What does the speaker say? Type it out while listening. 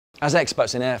As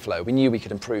experts in airflow, we knew we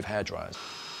could improve hairdryers.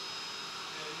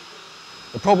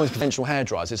 The problem with conventional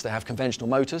hairdryers is they have conventional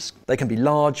motors. They can be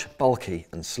large, bulky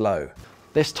and slow.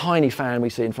 This tiny fan we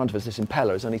see in front of us, this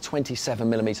impeller, is only 27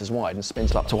 millimeters wide and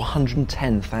spins up to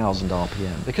 110,000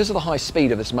 RPM. Because of the high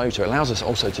speed of this motor, it allows us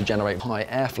also to generate high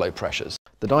airflow pressures.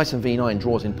 The Dyson V9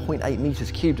 draws in 0.8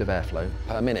 meters cubed of airflow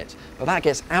per minute, but that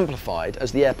gets amplified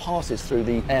as the air passes through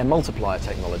the air multiplier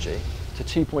technology to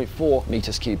 2.4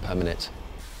 meters cubed per minute.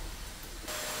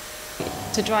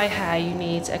 To dry hair, you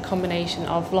need a combination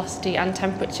of velocity and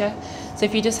temperature. So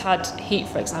if you just had heat,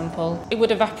 for example, it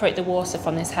would evaporate the water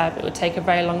from this hair, but it would take a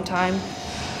very long time.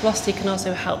 Velocity can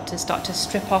also help to start to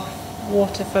strip off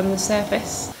water from the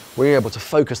surface. We were able to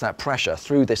focus that pressure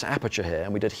through this aperture here,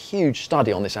 and we did a huge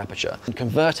study on this aperture and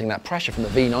converting that pressure from the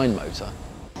V9 motor.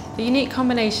 The unique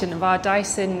combination of our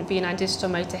Dyson V9 digital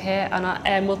motor here and our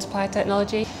air multiplier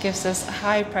technology gives us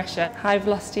high pressure, high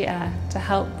velocity air to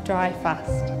help dry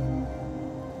fast.